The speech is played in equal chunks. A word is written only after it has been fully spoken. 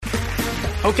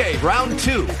Okay, round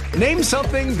two. Name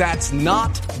something that's not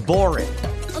boring.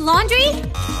 A laundry?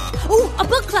 Ooh, a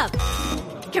book club.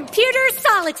 Computer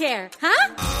solitaire,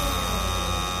 huh?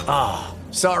 Ah,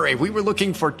 oh, sorry, we were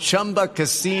looking for Chumba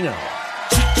Casino.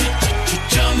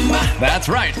 That's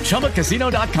right,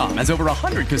 ChumbaCasino.com has over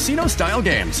 100 casino-style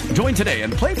games. Join today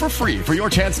and play for free for your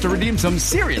chance to redeem some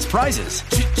serious prizes.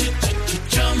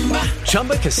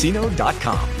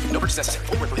 ChumbaCasino.com. No purchase necessary.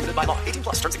 Void where prohibited by law. 18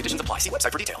 plus. Terms and conditions apply. See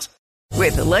website for details.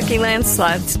 With the Lucky Land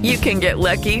Slots, you can get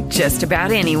lucky just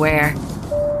about anywhere.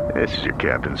 This is your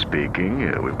captain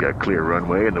speaking. We've got clear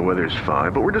runway and the weather's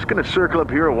fine, but we're just going to circle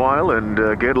up here a while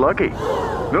and get lucky.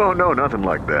 No, nothing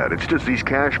like that. It's just these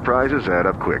cash prizes add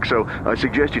up quick. So I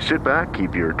suggest you sit back,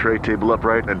 keep your tray table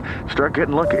upright, and start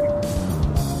getting lucky.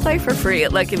 Play for free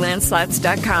at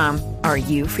LuckyLandSlots.com. Are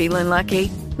you feeling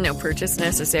lucky? No purchase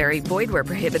necessary. Void where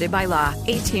prohibited by law.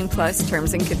 18 plus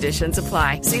terms and conditions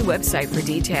apply. See website for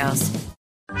details.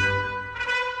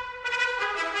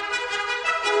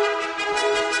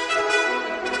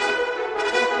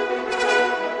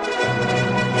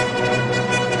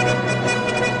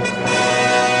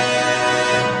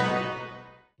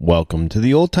 Welcome to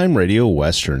the Old Time Radio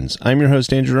Westerns. I'm your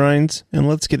host, Andrew Rhynes, and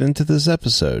let's get into this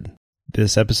episode.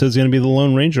 This episode is going to be The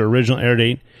Lone Ranger. Original air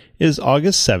date is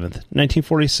August 7th,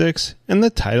 1946, and the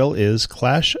title is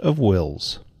Clash of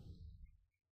Wills.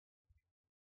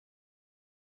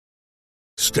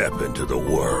 Step into the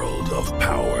world of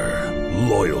power,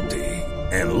 loyalty,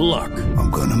 and luck. I'm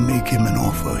gonna make him an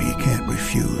offer he can't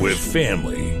refuse. With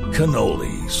family,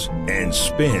 cannolis, and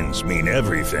spins mean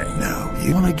everything. Now,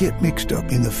 you wanna get mixed up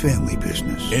in the family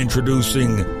business.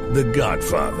 Introducing The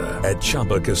Godfather at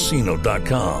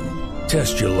ChumbaCasino.com.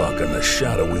 Test your luck in the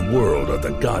shadowy world of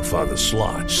The Godfather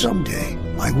slot. Someday,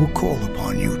 I will call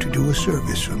upon you to do a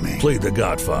service for me. Play The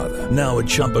Godfather, now at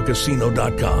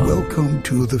ChumbaCasino.com. Welcome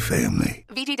to the family.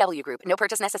 VGW Group. No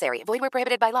purchase necessary. Void where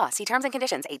prohibited by law. See terms and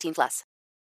conditions. 18 plus.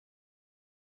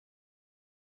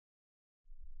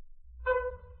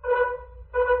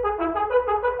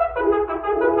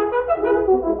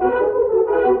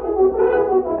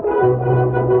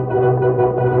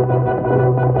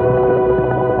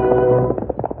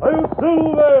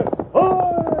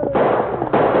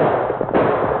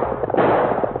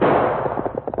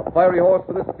 Fiery horse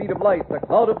with the speed of light, a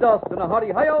cloud of dust, and a hearty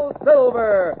hi-yo,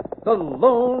 Silver, the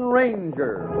Lone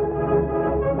Ranger.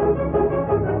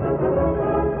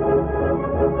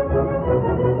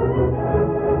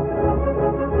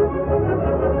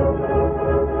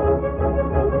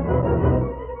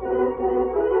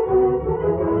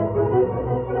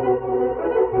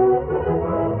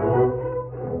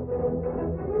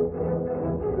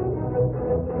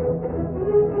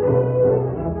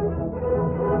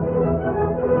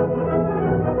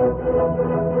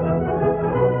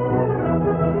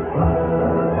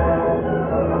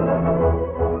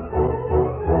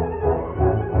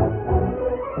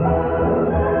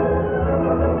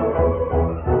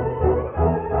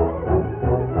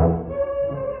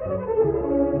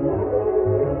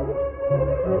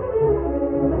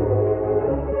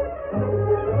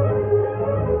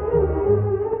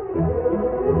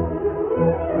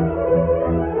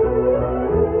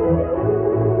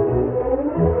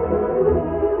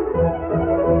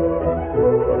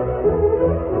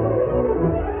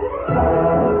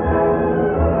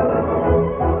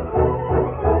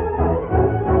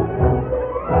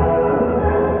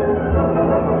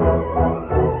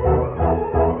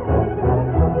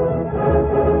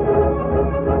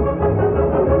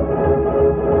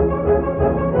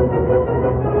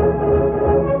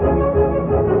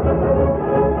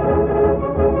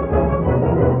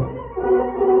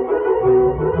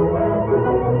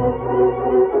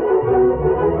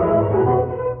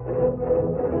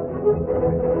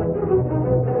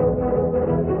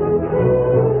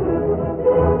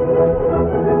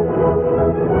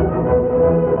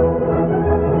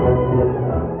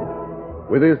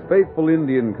 With his faithful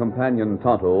Indian companion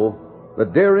Tonto, the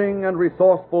daring and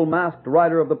resourceful masked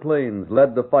rider of the plains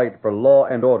led the fight for law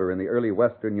and order in the early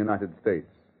western United States.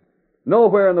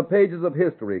 Nowhere in the pages of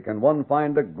history can one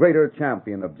find a greater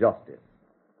champion of justice.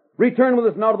 Return with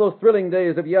us now to those thrilling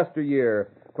days of yesteryear.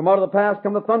 From out of the past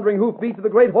come the thundering hoofbeats of the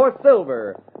great horse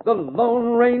Silver. The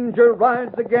Lone Ranger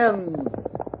rides again.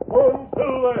 On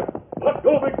Silver! Let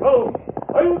go, big fellow!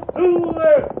 I'm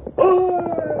Silver!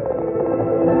 Away!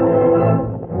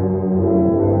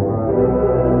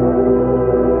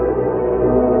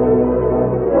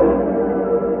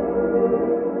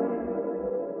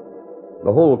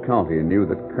 The whole county knew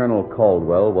that Colonel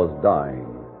Caldwell was dying.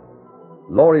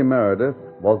 Laurie Meredith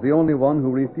was the only one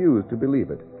who refused to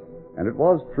believe it. And it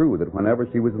was true that whenever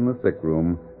she was in the sick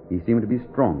room, He seemed to be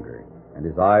stronger, and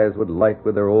his eyes would light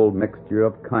with their old mixture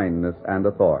of kindness and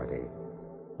authority.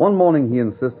 One morning he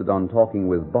insisted on talking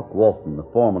with Buck Walton, the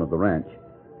foreman of the ranch,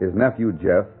 his nephew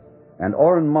Jeff, and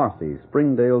Orrin Marcy,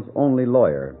 Springdale's only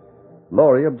lawyer.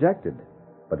 Laurie objected,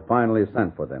 but finally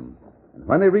sent for them. And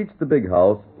when they reached the big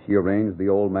house, she arranged the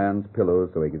old man's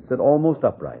pillows so he could sit almost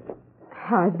upright.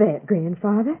 How's that,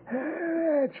 Grandfather?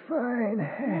 That's fine.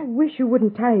 I wish you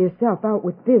wouldn't tire yourself out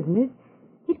with business.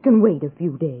 It can wait a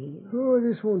few days. Oh,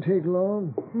 this won't take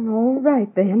long. All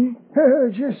right, then.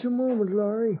 Just a moment,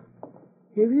 Laurie.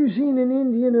 Have you seen an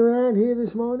Indian around here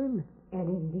this morning? An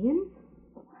Indian?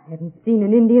 I haven't seen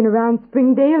an Indian around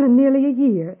Springdale in nearly a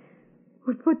year.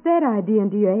 What put that idea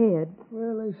into your head?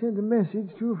 Well, I sent a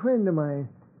message to a friend of mine.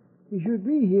 He should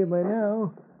be here by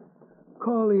now.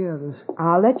 Call the others.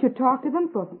 I'll let you talk to them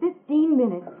for 15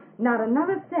 minutes. Not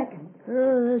another second.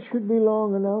 That should be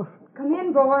long enough. Come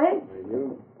in, boys.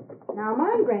 Now,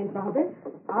 mind, Grandfather.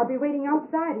 I'll be waiting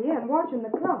outside here and watching the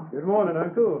clock. Good morning,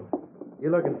 Uncle. You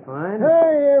looking fine?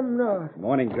 I am not.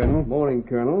 Morning, Colonel. Morning,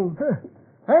 Colonel.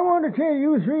 I want to tell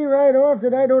you three right off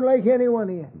that I don't like any one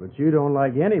of you. But you don't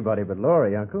like anybody but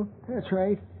Laurie, Uncle. That's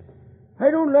right.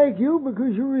 I don't like you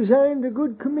because you resigned a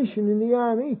good commission in the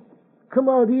Army. Come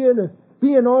out here to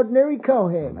be an ordinary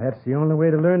cowhand. That's the only way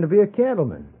to learn to be a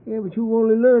cattleman. Yeah, but you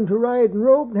only learn to ride and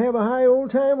rope and have a high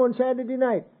old time on Saturday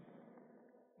night.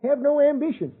 Have no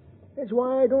ambition. That's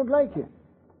why I don't like you.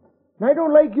 And I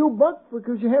don't like you, Buck,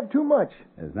 because you have too much.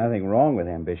 There's nothing wrong with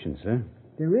ambition, sir.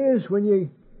 There is when you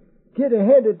get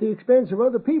ahead at the expense of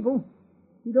other people.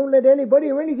 You don't let anybody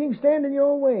or anything stand in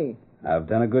your way. I've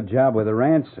done a good job with the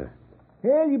ranch, sir.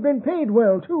 Well, you've been paid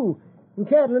well, too, in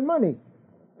cattle and money.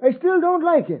 I still don't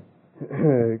like you.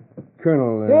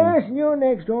 Colonel... Yes, and you're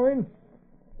next, Orrin.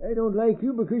 I don't like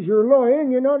you because you're a lawyer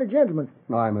and you're not a gentleman.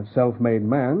 I'm a self-made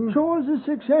man. So is a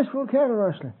successful cattle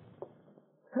rustler.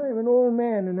 I'm an old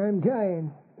man and I'm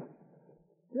dying.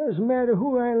 Doesn't matter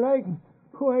who I like and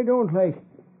who I don't like.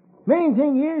 Main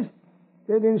thing is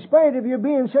that in spite of you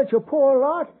being such a poor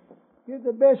lot, you're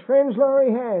the best friends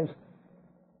Laurie has.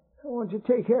 I want you to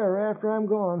take care of her after I'm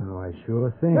gone. Oh, I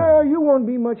sure think. No, you won't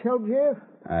be much help, Jeff.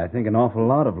 I think an awful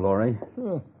lot of Laurie.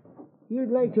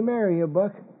 You'd like to marry her,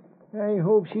 Buck. I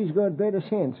hope she's got better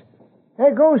sense.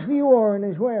 That goes for you, Orrin,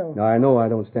 as well. I know I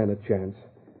don't stand a chance,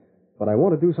 but I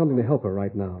want to do something to help her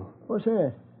right now. What's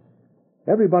that?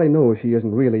 Everybody knows she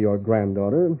isn't really your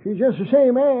granddaughter. She's just the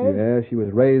same as. Yeah, she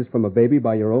was raised from a baby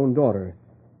by your own daughter.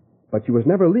 But she was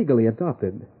never legally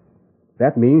adopted.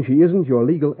 That means she isn't your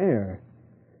legal heir.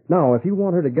 Now, if you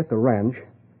want her to get the ranch,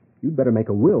 you'd better make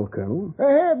a will, Colonel.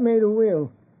 I have made a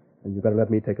will. And you better let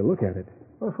me take a look at it.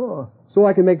 What for? So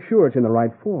I can make sure it's in the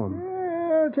right form.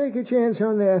 I'll take a chance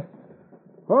on that.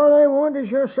 All I want is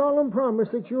your solemn promise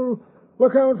that you'll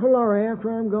look out for Laurie after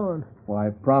I'm gone. Well, I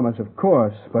promise, of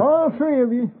course, but... All three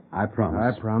of you. I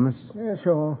promise. I promise. That's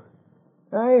all.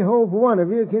 I hope one of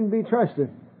you can be trusted.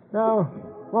 Now,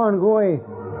 on, go away.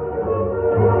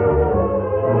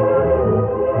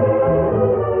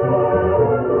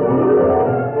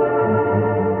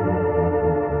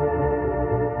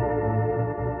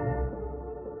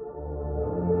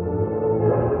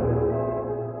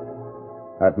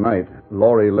 At night,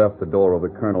 Laurie left the door of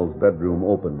the colonel's bedroom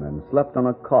open and slept on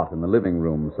a cot in the living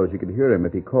room so she could hear him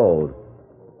if he called.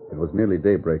 It was nearly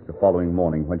daybreak the following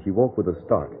morning when she woke with a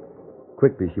start.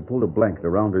 Quickly, she pulled a blanket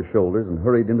around her shoulders and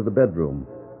hurried into the bedroom.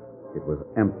 It was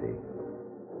empty.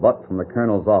 But from the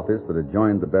colonel's office that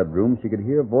adjoined the bedroom, she could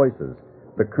hear voices,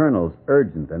 the colonel's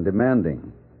urgent and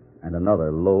demanding, and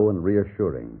another low and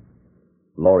reassuring.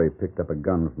 Laurie picked up a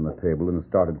gun from the table and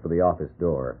started for the office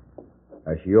door.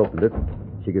 As she opened it,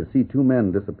 she could see two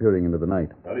men disappearing into the night.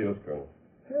 Adios, Colonel.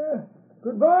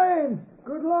 Goodbye and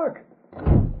good luck.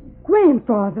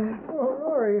 Grandfather. Oh,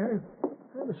 Laurie,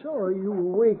 I'm sorry you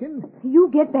were wakened. You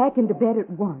get back into bed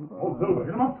at once. Oh, Silver,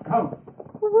 get him up. Come.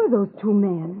 Who were those two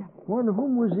men? One of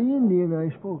whom was the Indian I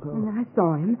spoke of. I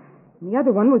saw him. The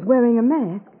other one was wearing a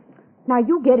mask. Now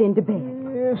you get into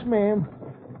bed. Yes, ma'am.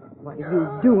 What are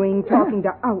you doing talking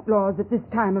to outlaws at this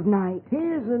time of night?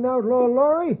 Here's an outlaw,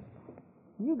 Laurie.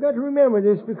 You got to remember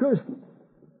this because,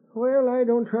 well, I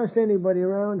don't trust anybody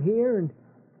around here, and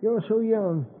you're so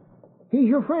young. He's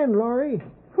your friend, Laurie.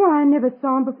 Why, I never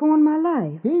saw him before in my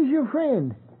life. He's your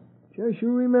friend. Just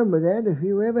you remember that if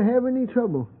you ever have any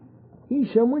trouble.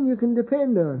 He's someone you can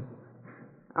depend on.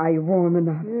 Are you warm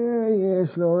enough?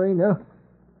 Yes, Laurie. Now,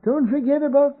 don't forget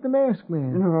about the masked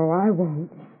man. No, I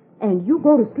won't. And you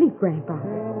go to sleep,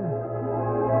 Grandfather.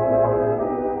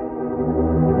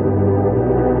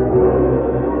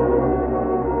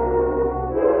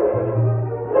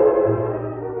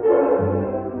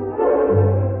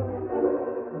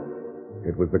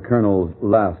 It was the Colonel's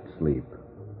last sleep.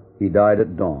 He died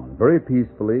at dawn, very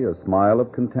peacefully, a smile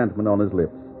of contentment on his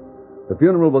lips. The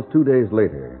funeral was 2 days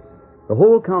later. The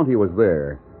whole county was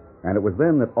there, and it was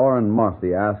then that Orrin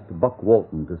Marcy asked Buck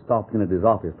Walton to stop in at his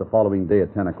office the following day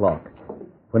at 10 o'clock.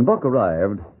 When Buck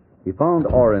arrived, he found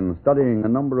Orrin studying a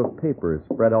number of papers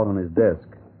spread out on his desk.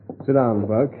 Sit down,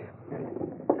 Buck.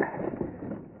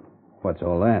 What's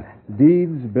all that?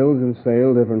 Deeds, bills of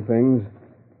sale, different things.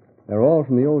 They're all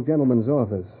from the old gentleman's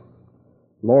office.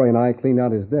 Laurie and I cleaned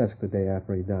out his desk the day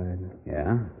after he died.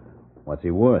 Yeah? What's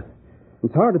he worth?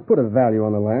 It's hard to put a value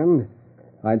on the land.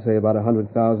 I'd say about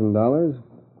 $100,000.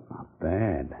 Not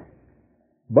bad.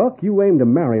 Buck, you aim to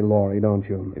marry Laurie, don't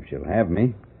you? If she'll have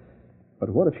me. But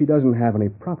what if she doesn't have any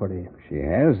property? She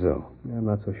has, though. I'm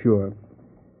not so sure.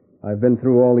 I've been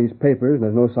through all these papers, and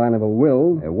there's no sign of a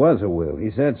will. There was a will.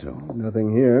 He said so.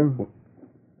 Nothing here.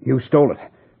 You stole it.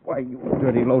 Why, you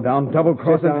dirty, low-down,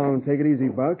 double-crossing... Sit down. Take it easy,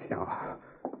 Buck.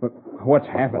 But what's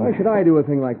happened? Why should I do a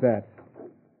thing like that?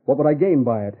 What would I gain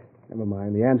by it? Never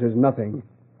mind. The answer's nothing.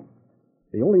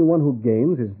 The only one who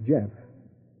gains is Jeff.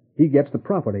 He gets the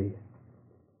property.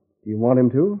 Do you want him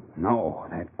to? No,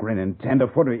 that grinning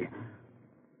tenderfoot.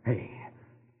 Hey,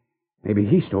 maybe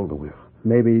he stole the will.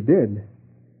 Maybe he did.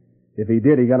 If he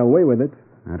did, he got away with it.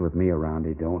 Not with me around,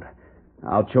 he don't.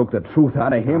 I'll choke the truth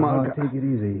out of him. I'll take it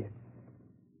easy.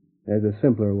 There's a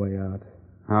simpler way out.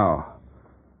 How?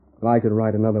 Well, I could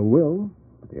write another will.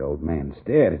 But the old man's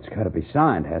dead. It's got to be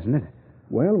signed, hasn't it?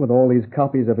 Well, with all these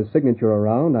copies of his signature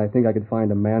around, I think I could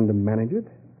find a man to manage it.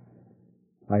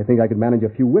 I think I could manage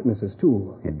a few witnesses,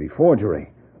 too. It'd be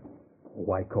forgery.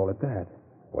 Why call it that?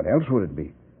 What else would it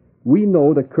be? We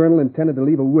know the Colonel intended to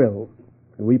leave a will,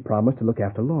 and we promised to look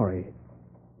after Laurie.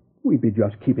 We'd be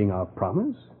just keeping our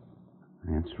promise.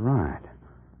 That's right.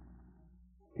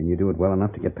 Can you do it well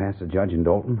enough to get past the judge in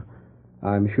Dalton?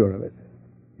 I'm sure of it.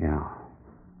 Yeah.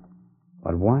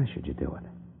 But why should you do it?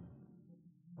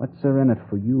 What's there in it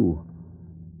for you?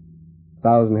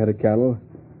 1,000 head of cattle,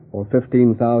 or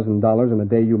 $15,000 in the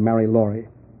day you marry Laurie.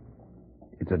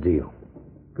 It's a deal.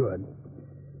 Good.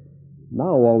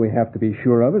 Now all we have to be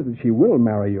sure of is that she will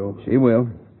marry you. She will.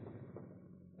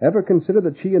 Ever consider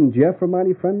that she and Jeff are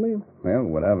mighty friendly? Well,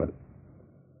 what of it?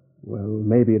 Well,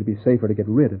 maybe it'd be safer to get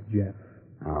rid of Jeff.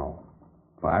 How?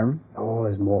 Fire him? Oh,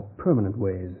 there's more permanent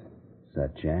ways.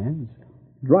 Such as?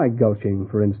 Dry gulching,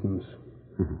 for instance.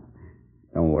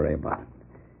 Don't worry about it.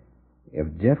 If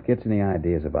Jeff gets any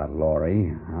ideas about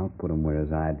Laurie, I'll put him where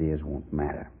his ideas won't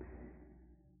matter.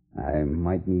 I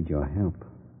might need your help.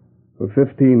 For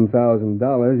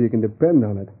 $15,000, you can depend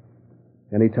on it.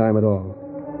 Any time at all.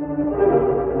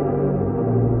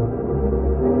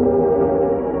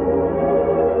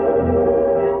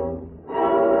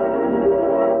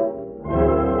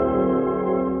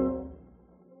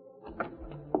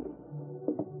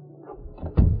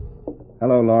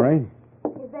 Hello, Laurie.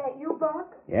 Is that you,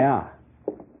 Buck? Yeah.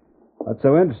 What's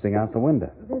so interesting out the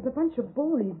window? There's a bunch of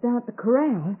boys down at the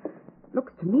corral.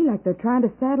 Looks to me like they're trying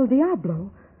to saddle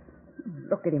Diablo.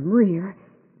 Look at him rear.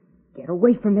 Get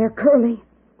away from there, Curly.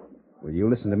 Will you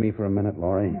listen to me for a minute,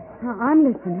 Laurie? I'm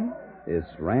listening. This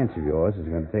ranch of yours is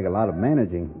going to take a lot of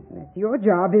managing. That's your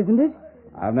job, isn't it?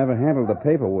 I've never handled the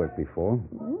paperwork before.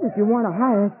 Well, if you want to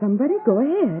hire somebody, go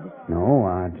ahead. No,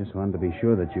 I just wanted to be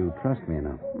sure that you trust me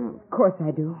enough. Of course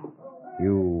I do.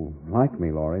 You like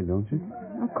me, Laurie, don't you?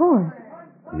 Of course.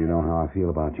 You know how I feel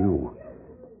about you.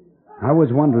 I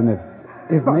was wondering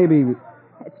if maybe...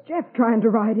 It's Jeff trying to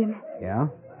ride him. Yeah?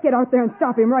 Get out there and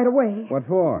stop him right away. What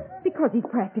for? Because he's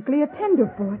practically a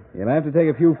tenderfoot. You'll have to take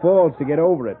a few falls to get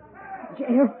over it.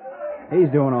 Jeff. He's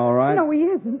doing all right. No, he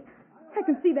isn't. I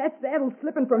can see that saddle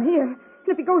slipping from here. And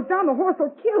if he goes down, the horse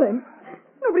will kill him.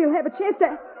 Nobody will have a chance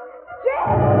to... Jeff!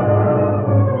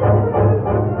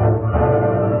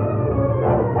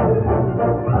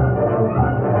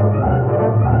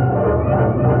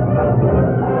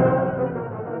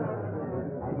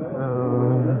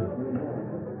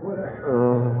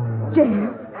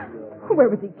 Jeff, where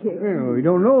was he kicked? Well, we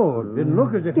don't know. Didn't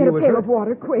look as if Get he a was pail hurt. of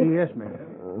water, quick. Yes, ma'am.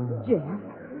 Jeff,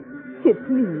 it's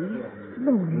me,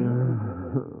 Laurie.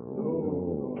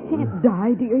 Can't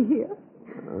die, do you hear?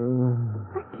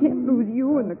 I can't lose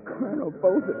you and the Colonel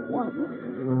both at once.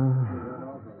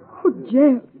 Oh,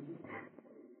 Jeff.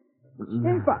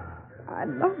 Jeff, I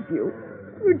love you.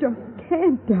 You just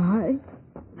can't die.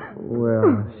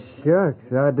 Well,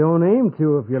 shucks, I don't aim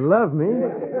to if you love me.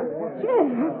 Jeff.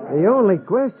 The only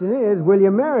question is, will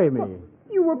you marry me?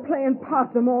 You You were playing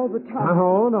possum all the time.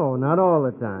 Oh, no, not all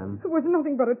the time. It was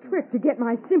nothing but a trick to get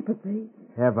my sympathy.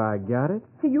 Have I got it?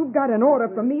 You've got an order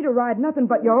from me to ride nothing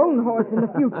but your own horse in the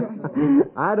future.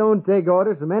 I don't take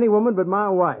orders from any woman but my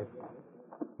wife.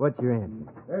 What's your answer?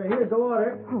 Here's the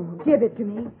order. Oh, give it to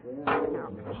me.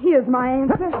 Here's my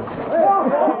answer.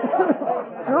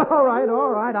 All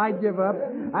right, I give up.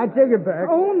 I take it back.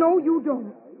 Oh, no, you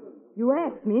don't. You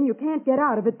asked me, and you can't get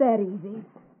out of it that easy.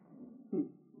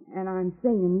 And I'm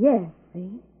saying yes,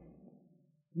 see?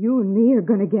 You and me are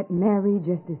going to get married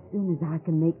just as soon as I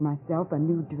can make myself a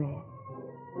new dress.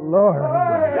 Lord.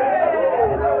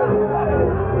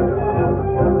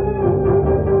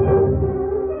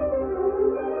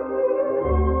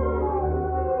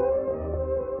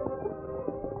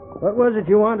 What was it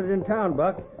you wanted in town,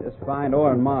 Buck? Just find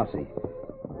Orrin Marcy.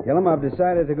 Tell him I've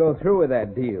decided to go through with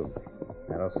that deal.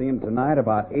 That'll see him tonight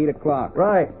about 8 o'clock.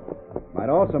 Right. Might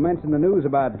also mention the news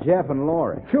about Jeff and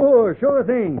Laurie. Sure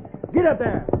thing. Get up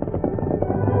there.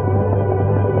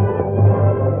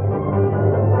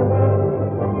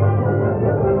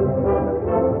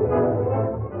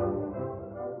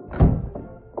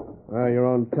 Well, you're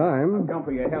on time. I've come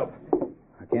for your help.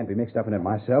 I can't be mixed up in it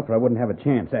myself, or I wouldn't have a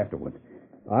chance afterward.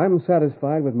 I'm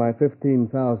satisfied with my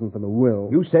 $15,000 for the will.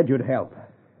 You said you'd help.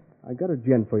 I got a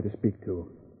gent for you to speak to.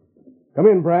 Come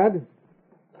in, Brad.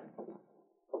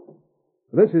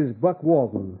 This is Buck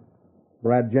Walton.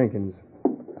 Brad Jenkins.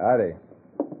 Howdy.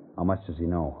 How much does he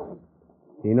know?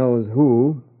 He knows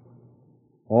who.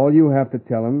 All you have to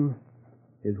tell him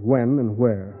is when and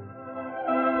where.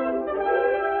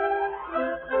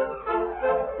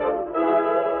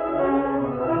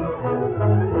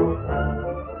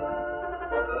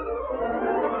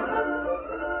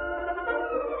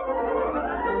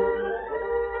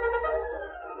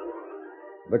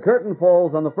 The curtain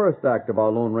falls on the first act of our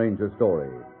Lone Ranger story.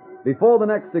 Before the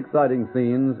next exciting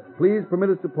scenes, please permit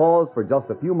us to pause for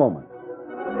just a few moments.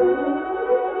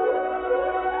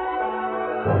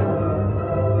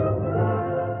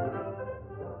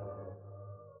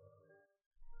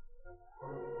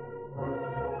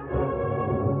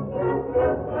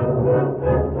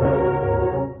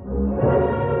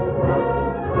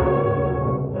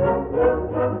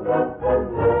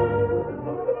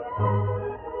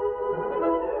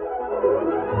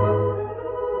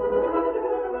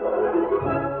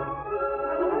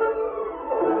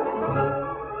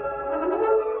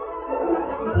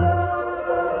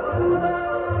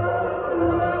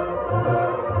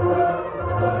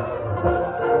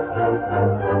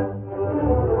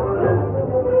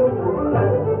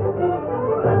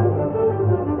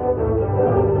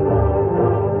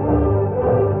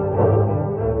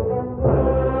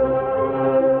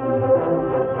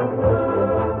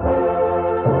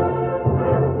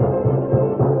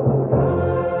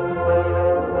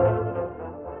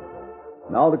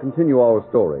 Now to continue our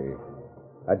story.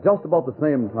 At just about the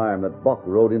same time that Buck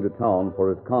rode into town for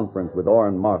his conference with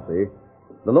Orrin Marcy,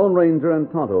 the Lone Ranger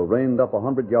and Tonto reined up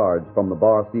 100 yards from the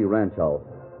Bar C ranch house.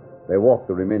 They walked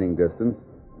the remaining distance,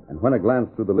 and when a glance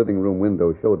through the living room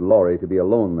window showed Laurie to be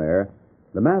alone there,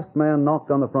 the masked man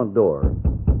knocked on the front door.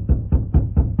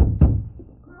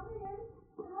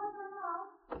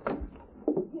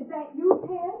 Is that you,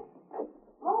 Ted?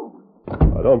 Oh.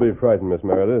 Don't be frightened, Miss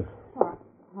Meredith.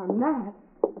 I'm not.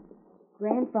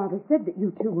 Grandfather said that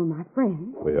you two were my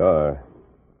friends. We are.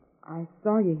 I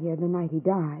saw you here the night he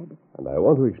died. And I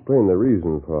want to explain the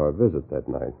reason for our visit that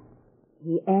night.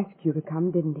 He asked you to come,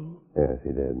 didn't he? Yes,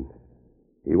 he did.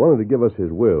 He wanted to give us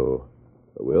his will,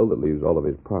 the will that leaves all of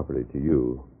his property to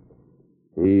you.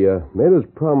 He made us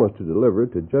promise to deliver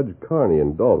it to Judge Carney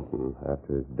in Dalton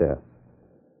after his death.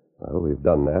 Well, we've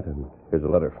done that, and here's a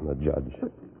letter from the judge.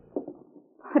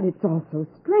 But it's all so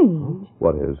strange.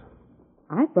 What is?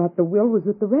 I thought the will was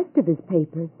with the rest of his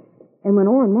papers. And when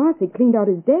Orrin Marcy cleaned out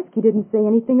his desk, he didn't say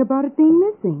anything about it being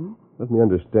missing. Let me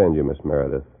understand you, Miss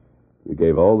Meredith. You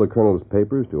gave all the Colonel's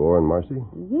papers to Orrin Marcy?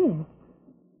 Yes.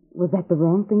 Was that the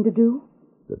wrong thing to do?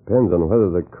 Depends on whether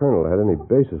the Colonel had any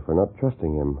basis for not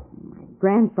trusting him. My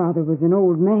grandfather was an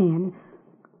old man.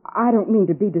 I don't mean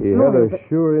to be He had a but...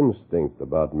 sure instinct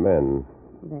about men.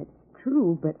 That's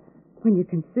true, but when you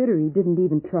consider he didn't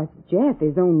even trust Jeff,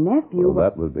 his own nephew... Well,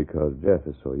 that was because Jeff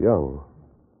is so young.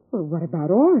 Well, what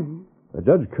about Orrin?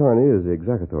 Judge Carney is the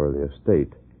executor of the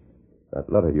estate.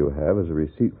 That letter you have is a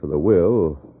receipt for the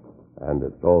will, and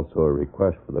it's also a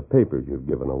request for the papers you've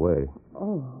given away.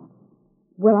 Oh.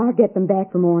 Well, I'll get them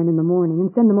back from Orrin in the morning and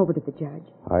send them over to the judge.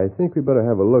 I think we better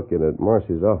have a look in at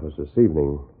Marcy's office this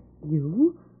evening.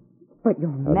 You? But you're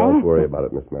Now, don't worry about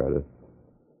it, Miss Meredith.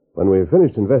 When we've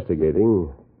finished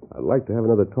investigating, I'd like to have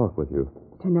another talk with you.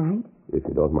 Tonight? If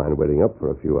you don't mind waiting up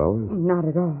for a few hours. Not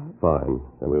at all. Fine.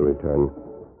 Then we'll return.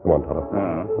 Come on, Tonto.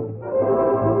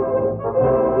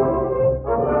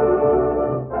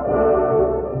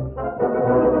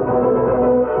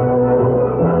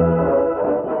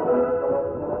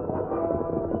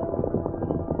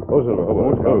 Oh, Silver. Oh,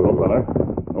 fella.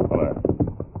 Oh, fella.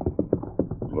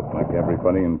 Looks like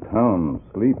everybody in town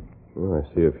asleep. Oh,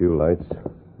 I see a few lights.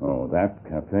 Oh, that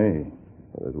cafe.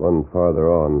 There's one farther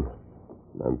on.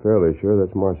 I'm fairly sure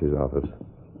that's Marcy's office.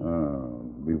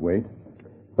 We wait?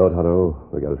 No, Tonto.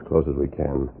 We got as close as we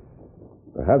can.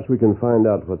 Perhaps we can find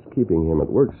out what's keeping him at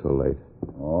work so late.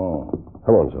 Oh.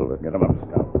 Come on, Silver. Get him up,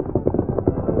 Scout.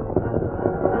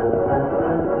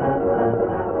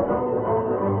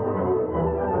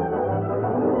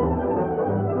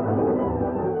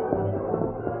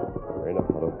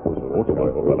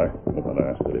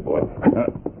 Steady, boy.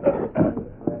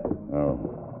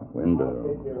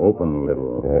 Window. Open a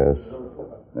little. Yes.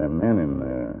 There are men in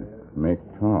there. Make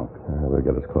talk. We'll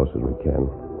get as close as we can.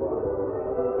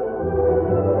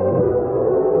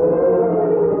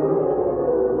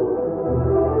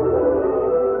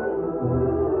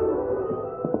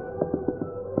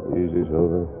 Easy,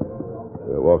 Silver.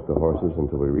 We'll walk the horses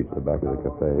until we reach the back of the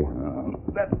cafe.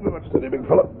 That's good. Steady, big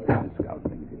fella. Scout,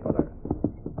 easy, fella.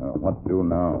 What do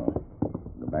now?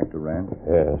 Go back to ranch?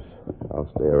 Yes. I'll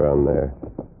stay around there.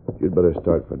 You'd better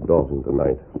start for Dalton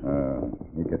tonight.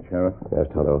 You get Sheriff? Yes,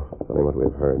 Tonto. Tell him what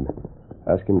we've heard.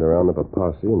 Ask him to round up a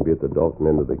posse and be at the Dalton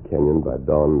end of the canyon by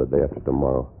dawn the day after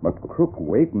tomorrow. But Crook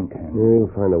waiting canyon.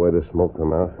 He'll find a way to smoke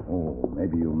them out. Oh,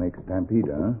 maybe you'll make Stampede,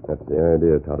 huh? That's the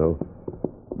idea, Tonto.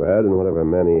 Brad and whatever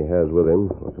men he has with him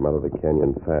will come out of the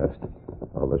canyon fast.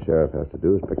 All the sheriff has to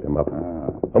do is pick them up.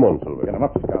 Come on, Silver. Get him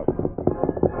up, Scout.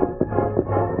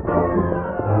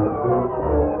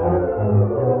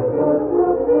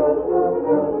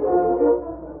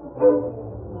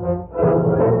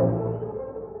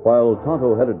 While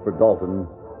Tonto headed for Dalton,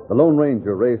 the Lone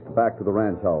Ranger raced back to the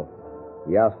ranch house.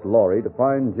 He asked Laurie to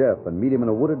find Jeff and meet him in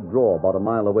a wooded draw about a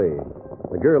mile away.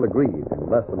 The girl agreed, and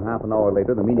less than half an hour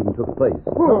later, the meeting took place.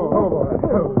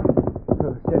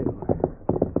 Steady.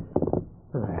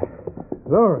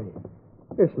 Laurie,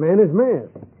 this man is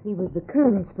masked. He was the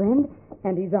colonel's friend,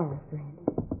 and he's our friend.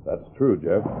 That's true,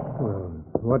 Jeff. Well,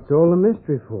 what's all the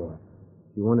mystery for?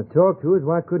 If you want to talk to us,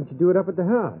 why couldn't you do it up at the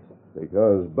house?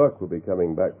 Because Buck will be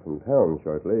coming back from town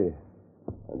shortly,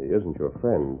 and he isn't your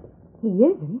friend. He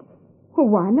isn't? Well,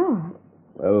 why not?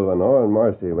 Well, when Orrin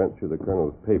Marcy went through the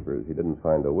colonel's papers, he didn't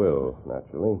find a will,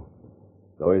 naturally.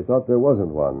 So he thought there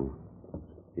wasn't one.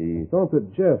 He thought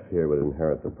that Jeff here would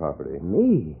inherit the property.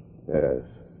 Me? Yes,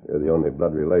 you're the only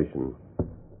blood relation.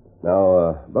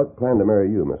 Now, Buck planned to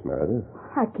marry you, Miss Meredith.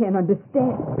 I can't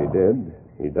understand. He did.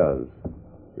 He does.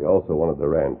 He also wanted the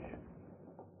ranch.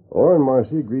 Orrin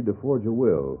Marcy agreed to forge a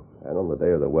will, and on the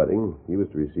day of the wedding, he was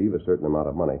to receive a certain amount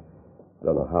of money. I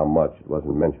don't know how much. It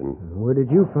wasn't mentioned. Where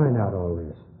did you find out all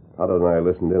this? Otto and I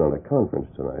listened in on a conference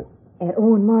tonight. At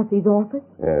Owen Marcy's office?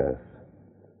 Yes.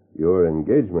 Your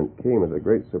engagement came as a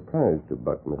great surprise to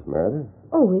Buck, Miss Meredith.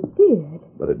 Oh, it did.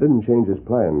 But it didn't change his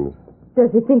plans.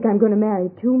 Does he think I'm going to marry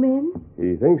two men?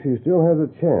 He thinks he still has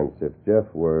a chance if Jeff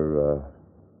were,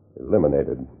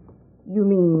 eliminated. You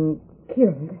mean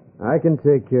killed? I can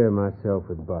take care of myself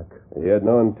with Buck. He had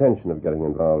no intention of getting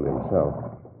involved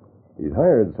himself. He's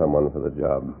hired someone for the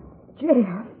job.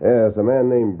 Jeff? Yes, a man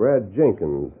named Brad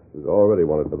Jenkins, who's already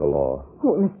wanted for the law.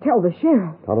 Oh, we must tell the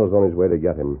sheriff. Tonto's on his way to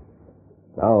get him.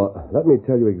 Now, let me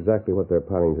tell you exactly what they're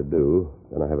planning to do,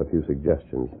 then I have a few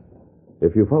suggestions.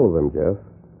 If you follow them, Jeff,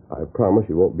 I promise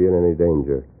you won't be in any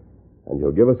danger. And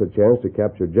you'll give us a chance to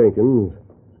capture Jenkins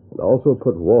and also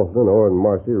put Walton and Orrin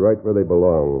Marcy right where they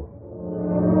belong.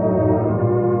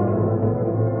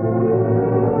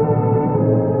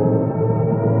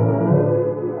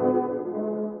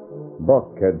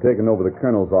 Buck had taken over the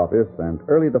colonel's office, and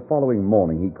early the following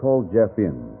morning he called Jeff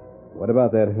in. What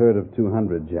about that herd of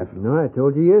 200, Jeff? No, I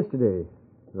told you yesterday.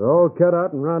 They're all cut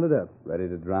out and rounded up. Ready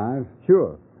to drive?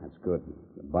 Sure. That's good.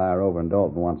 The buyer over in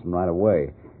Dalton wants them right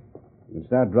away. You can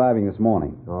start driving this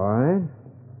morning. All right.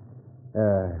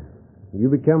 You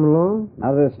be coming along?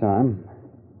 Not this time.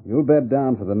 You'll bed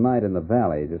down for the night in the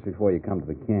valley just before you come to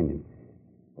the canyon.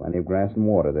 Plenty of grass and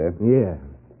water there. Yeah.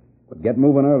 But get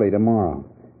moving early tomorrow.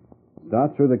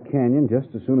 Start through the canyon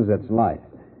just as soon as it's light.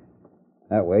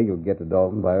 That way you'll get to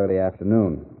Dalton by early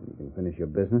afternoon. You can finish your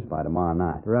business by tomorrow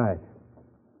night. Right.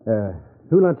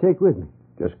 Who'll I take with me?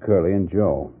 Just Curly and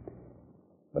Joe.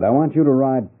 But I want you to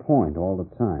ride point all the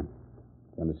time.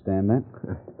 You understand that?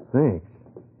 Thanks.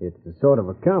 It's a sort of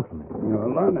a compliment. You're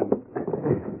learning.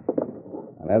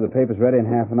 Well, I'll have the papers ready in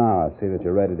half an hour. See that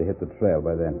you're ready to hit the trail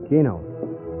by then. Keno.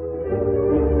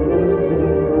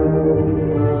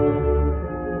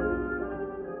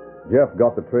 Jeff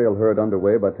got the trail herd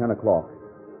underway by 10 o'clock.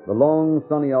 The long,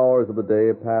 sunny hours of the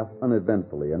day passed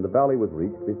uneventfully, and the valley was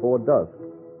reached before dusk.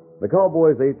 The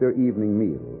cowboys ate their evening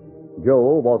meal.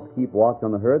 Joe was to keep watch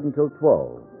on the herd until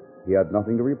 12. He had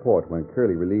nothing to report when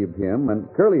Curly relieved him,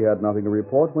 and Curly had nothing to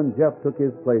report when Jeff took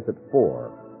his place at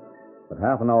 4. But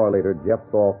half an hour later, Jeff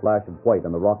saw a flash of white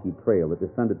on the rocky trail that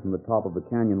descended from the top of the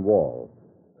canyon wall.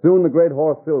 Soon the great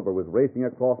horse Silver was racing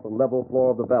across the level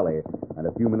floor of the valley, and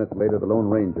a few minutes later the Lone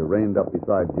Ranger reined up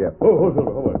beside Jeff. Oh,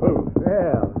 Silver, oh.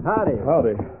 Well, howdy.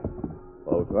 Howdy.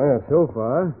 Oh, Clarence. So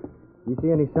far, you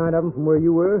see any sign of them from where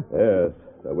you were? Yes.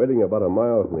 They're waiting about a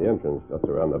mile from the entrance, just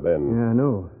around the bend. Yeah, I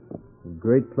know. A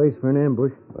great place for an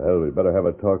ambush. Well, we'd better have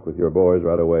a talk with your boys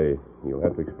right away. You'll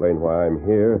have to explain why I'm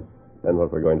here and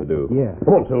what we're going to do. Yeah.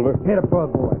 Come on, Silver. Head up, boy.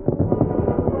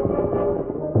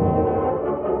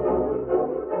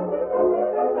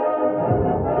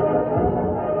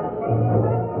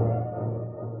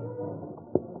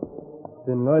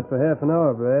 Been light for half an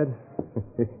hour, Brad.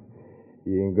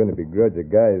 You ain't going to begrudge a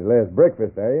guy's last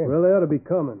breakfast, are you? Well, they ought to be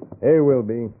coming. They will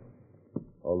be.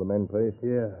 All the men placed?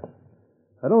 Yeah.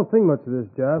 I don't think much of this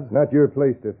job. It's not your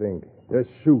place to think. Just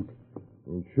shoot.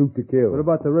 And shoot to kill. What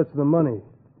about the rest of the money?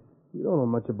 You don't know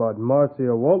much about Marcy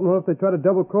or Walton. What if they try to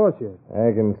double-cross you?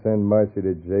 I can send Marcy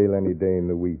to jail any day in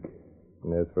the week.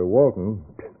 And as for Walton,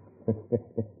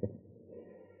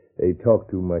 they talked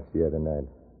too much the other night.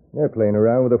 They're playing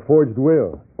around with a forged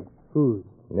will. Who?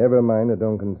 Never mind, it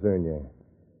don't concern you.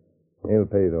 He'll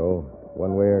pay, though,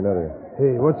 one way or another.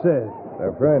 Hey, what's that?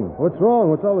 Our friend. What's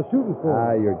wrong? What's all the shooting for?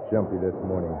 You're jumpy this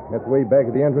morning. That's way back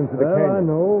at the entrance of the canyon. I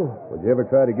know. Would you ever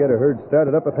try to get a herd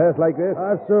started up a pass like this?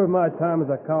 I've served my time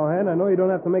as a cowhand. I know you don't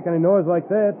have to make any noise like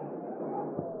that.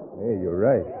 Hey, you're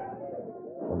right.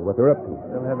 Wonder what they're up to.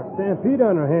 They'll have a stampede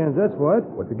on their hands, that's what.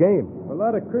 What's the game? A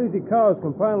lot of crazy cows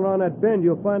compiled around that bend.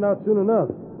 You'll find out soon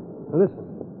enough. Now, listen.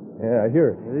 Yeah, I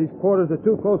hear it. These quarters are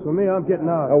too close for me. I'm getting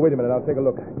out. Oh, wait a minute. I'll take a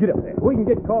look. Get up there. We can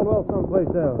get Caldwell someplace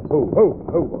else. Oh,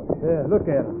 boy. Yeah, look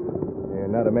at him. Yeah,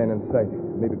 not a man in sight.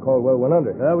 Maybe Caldwell went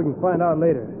under. We can find out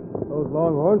later. Those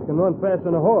longhorns can run faster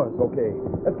than a horse. Okay.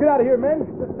 Let's get out of here, men.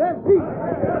 The stampede.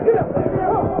 Get up there.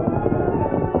 Go.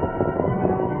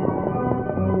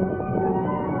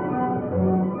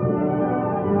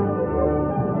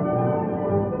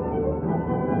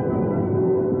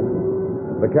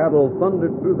 The cattle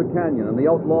thundered through the canyon, and the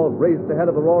outlaws raced ahead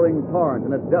of the roaring torrent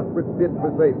in a desperate bid for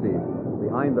safety.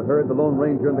 Behind the herd, the Lone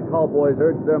Ranger and the cowboys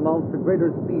urged their mounts to greater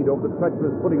speed over the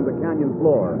treacherous footing of the canyon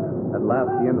floor. At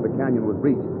last, the end of the canyon was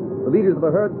reached. The leaders of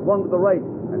the herd swung to the right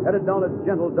and headed down a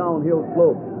gentle downhill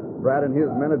slope. Brad and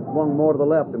his men had swung more to the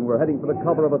left and were heading for the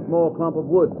cover of a small clump of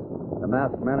woods. The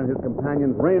masked man and his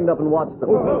companions reined up and watched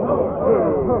them.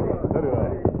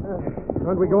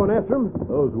 Aren't we going after him?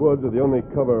 Those woods are the only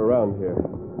cover around here.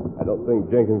 I don't think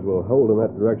Jenkins will hold in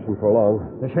that direction for long.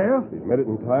 The sheriff? If he's made it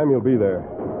in time, he'll be there.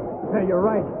 Hey, you're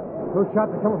right. Those shots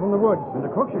are coming from the woods. And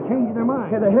the crooks are changing their minds.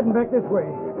 Yeah, they're heading back this way.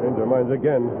 Change their minds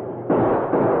again.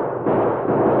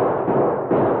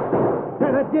 There,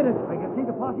 that did it. I can see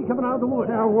the posse coming out of the woods.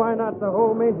 Now, why not? The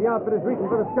whole mangy outfit is reaching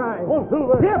for the sky. Come on,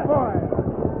 Silver. Yeah, boy!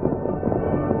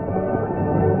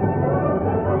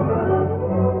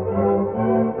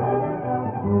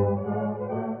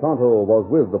 Tonto was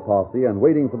with the posse and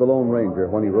waiting for the Lone Ranger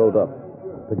when he rode up.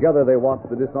 Together they watched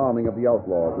the disarming of the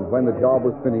outlaws, and when the job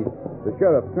was finished, the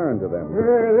sheriff turned to them.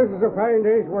 This is a fine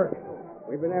day's work.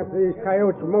 We've been after these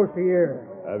coyotes for most of the year.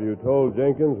 Have you told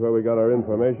Jenkins where we got our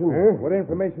information? What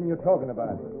information you talking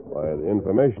about? Why, the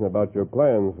information about your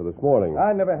plans for this morning.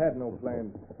 I never had no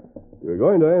plans. You're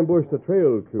going to ambush the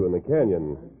trail crew in the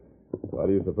canyon. Why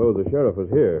do you suppose the sheriff was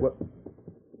here? What?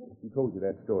 Who told you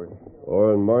that story?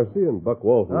 Orrin Marcy and Buck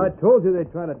Walton. I told you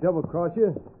they'd try to double-cross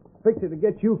you. Fix it to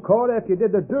get you caught after you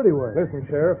did the dirty work. Listen,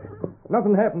 Sheriff.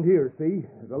 Nothing happened here, see?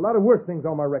 There's a lot of worse things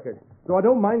on my record. So I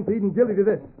don't mind pleading guilty to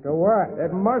this. To what?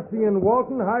 That Marcy and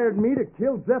Walton hired me to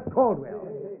kill Jeff Caldwell.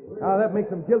 Now, that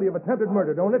makes them guilty of attempted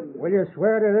murder, don't it? Will you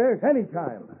swear to this?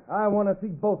 Anytime. I want to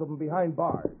see both of them behind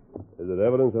bars. Is it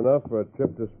evidence enough for a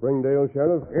trip to Springdale,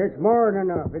 Sheriff? It's more than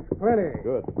enough. It's plenty.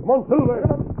 Good. Come on, Silver.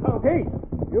 Okay.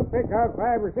 You pick out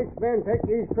 5 or 6 men, take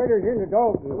these critters into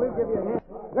Dalton. We'll give you a hand.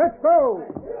 Let's go!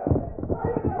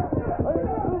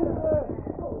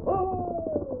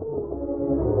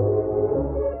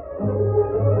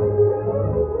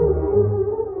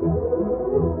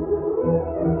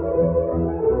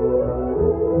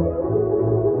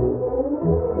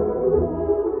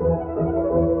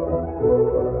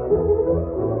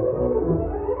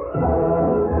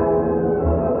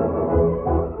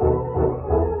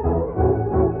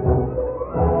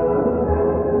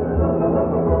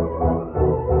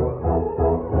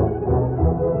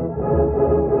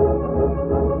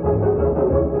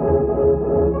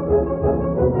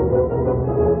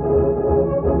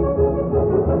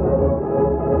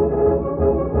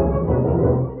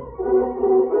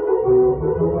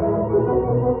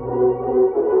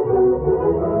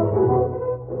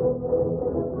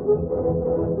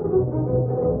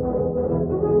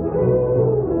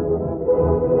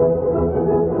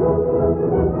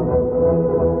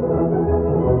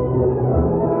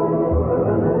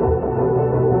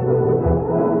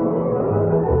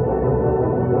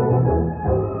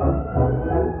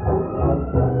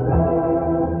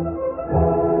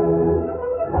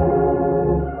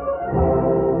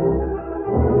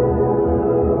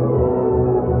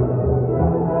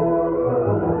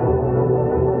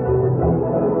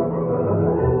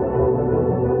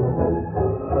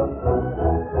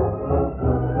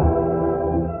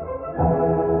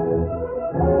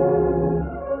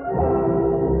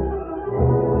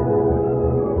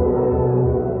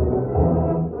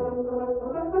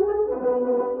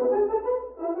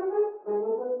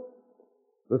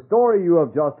 The story you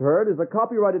have just heard is a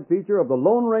copyrighted feature of the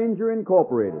Lone Ranger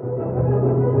Incorporated.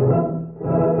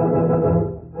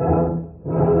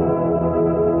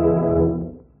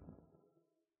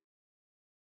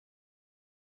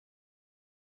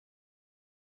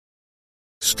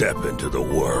 Step into the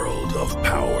world of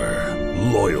power,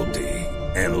 loyalty,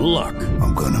 and luck.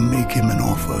 I'm gonna make him an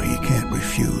offer he can't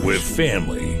refuse. With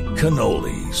family,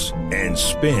 cannolis, and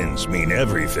spins mean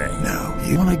everything. Now,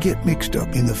 you wanna get mixed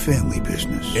up in the family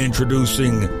business.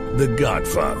 Introducing The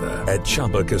Godfather at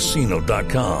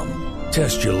ChumbaCasino.com.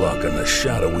 Test your luck in the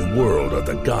shadowy world of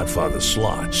The Godfather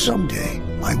slot. Someday,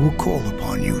 I will call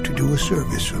upon you to do a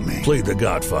service for me. Play The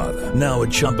Godfather, now at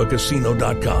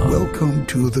ChumbaCasino.com. Welcome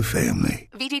to the family.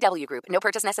 VGW Group. No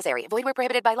purchase necessary. Void where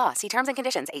prohibited by law. See terms and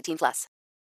conditions. 18+.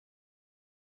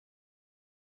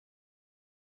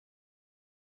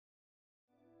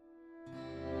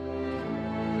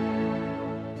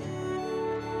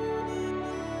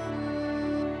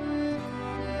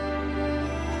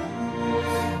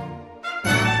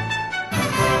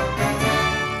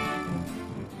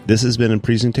 This has been a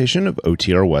presentation of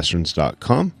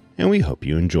OTRWesterns.com, and we hope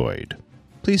you enjoyed.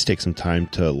 Please take some time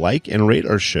to like and rate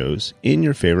our shows in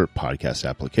your favorite podcast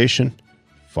application.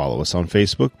 Follow us on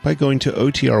Facebook by going to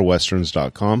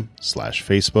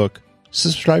OTRWesterns.com/Facebook.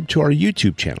 Subscribe to our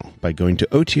YouTube channel by going to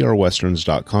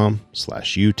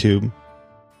OTRWesterns.com/YouTube.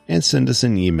 And send us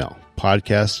an email,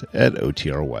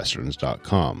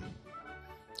 podcast@OTRWesterns.com.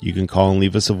 You can call and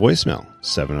leave us a voicemail,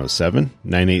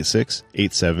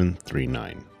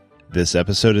 707-986-8739. This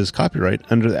episode is copyright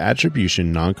under the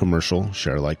Attribution Non-Commercial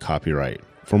Share-alike copyright.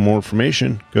 For more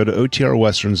information, go to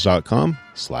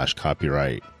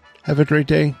OTRWesterns.com/copyright. Have a great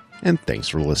day, and thanks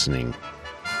for listening.